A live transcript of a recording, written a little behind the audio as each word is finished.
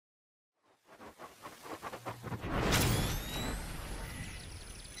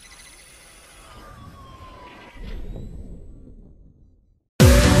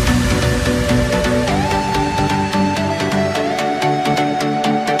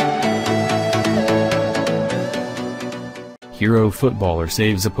hero footballer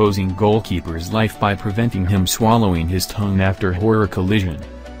saves opposing goalkeeper's life by preventing him swallowing his tongue after horror collision.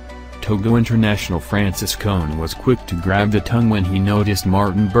 Togo international Francis Kone was quick to grab the tongue when he noticed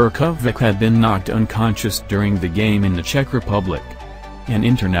Martin Berkovec had been knocked unconscious during the game in the Czech Republic. An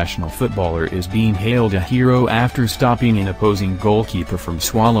international footballer is being hailed a hero after stopping an opposing goalkeeper from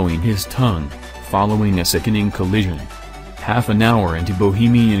swallowing his tongue, following a sickening collision. Half an hour into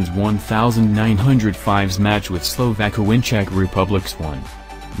Bohemians' 1905's match with Slovacko in Czech Republic's 1.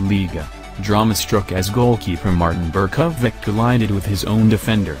 Liga, drama struck as goalkeeper Martin Berkovec collided with his own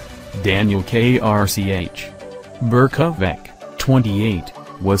defender, Daniel Krch. Berkovec, 28,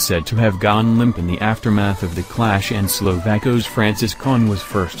 was said to have gone limp in the aftermath of the clash, and Slovacko's Francis Kone was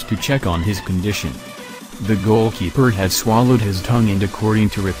first to check on his condition. The goalkeeper had swallowed his tongue, and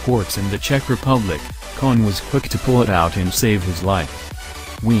according to reports in the Czech Republic, Kone was quick to pull it out and save his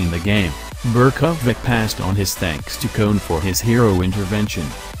life. Winning the game, Berkovec passed on his thanks to Kone for his hero intervention.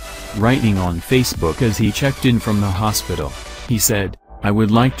 Writing on Facebook as he checked in from the hospital, he said, "I would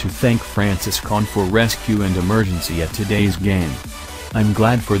like to thank Francis Kone for rescue and emergency at today's game. I'm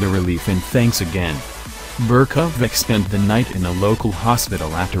glad for the relief and thanks again." Berkovec spent the night in a local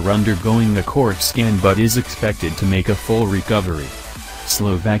hospital after undergoing a court scan but is expected to make a full recovery.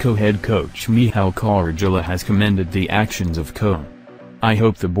 Slovacko head coach Michal Kordula has commended the actions of Kone. "I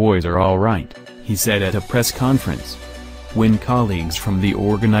hope the boys are all right," he said at a press conference. "When colleagues from the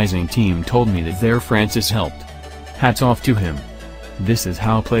organizing team told me that their Francis helped. Hats off to him. This is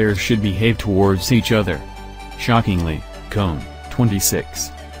how players should behave towards each other." Shockingly, Kone,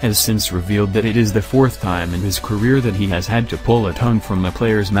 26, has since revealed that it is the fourth time in his career that he has had to pull a tongue from a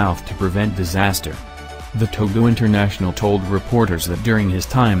player's mouth to prevent disaster. The Togo international told reporters that during his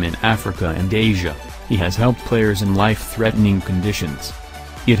time in Africa and Asia, he has helped players in life-threatening conditions.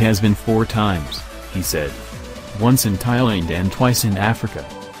 "It has been 4 times, he said. "Once in Thailand and twice in Africa.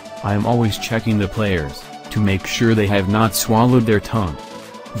 I am always checking the players, to make sure they have not swallowed their tongue."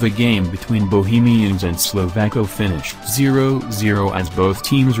 The game between Bohemians and Slovacko finished 0-0 as both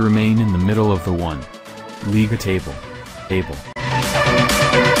teams remain in the middle of the 1. Liga table.